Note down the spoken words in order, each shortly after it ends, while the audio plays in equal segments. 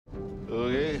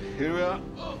Okay, here we are.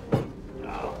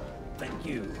 Oh, thank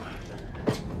you.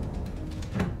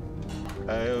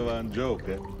 I have one joke.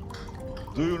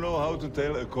 Do you know how to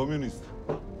tell a communist?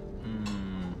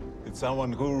 It's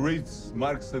someone who reads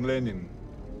Marx and Lenin.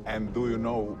 And do you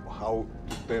know how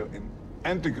to tell an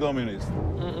anti-communist?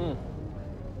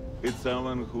 It's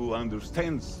someone who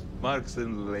understands Marx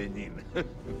and Lenin.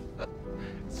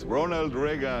 It's Ronald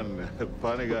Reagan, a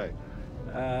funny guy.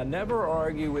 Never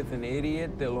argue with an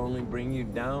idiot. They'll only bring you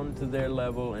down to their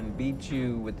level and beat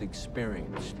you with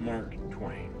experience. Mark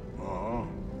Twain. Oh,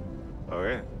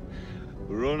 okay.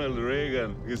 Ronald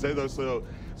Reagan, he said also,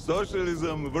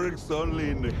 socialism works only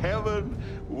in heaven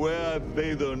where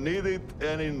they don't need it,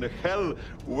 and in hell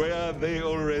where they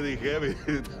already have it.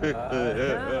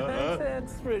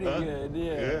 That's pretty good,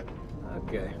 yeah.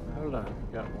 Okay, hold on.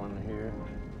 Got one here.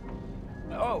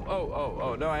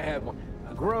 Oh, no, I have one.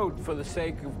 Growth for the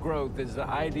sake of growth is the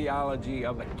ideology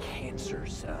of a cancer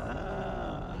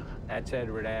cell. That's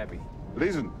Edward Abbey.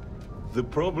 Listen, the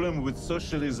problem with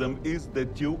socialism is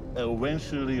that you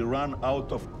eventually run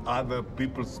out of other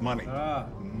people's money.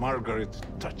 Margaret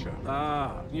Thatcher.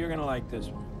 You're gonna like this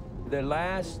one. The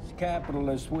last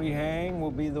capitalist we hang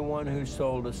will be the one who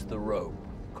sold us the rope,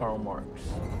 Karl Marx.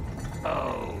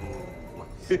 Oh.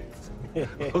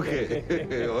 Okay.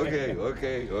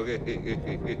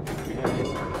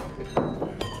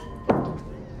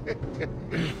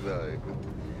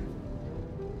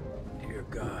 Dear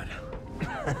God.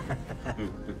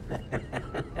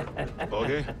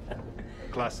 Okay?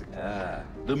 Classic.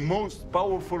 The most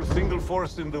powerful single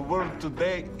force in the world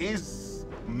today is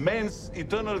man's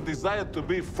eternal desire to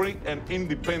be free and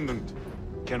independent.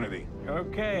 Kennedy.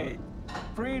 Okay.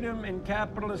 Freedom in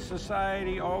capitalist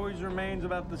society always remains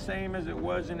about the same as it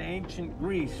was in ancient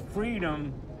Greece.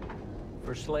 Freedom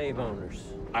for slave owners.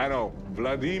 I know.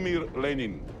 Vladimir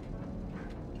Lenin.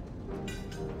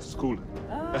 School.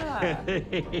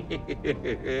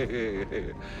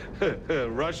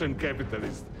 Russian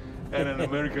capitalist and an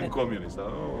American communist.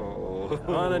 Oh.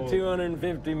 On a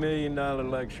 $250 million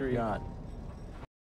luxury yacht.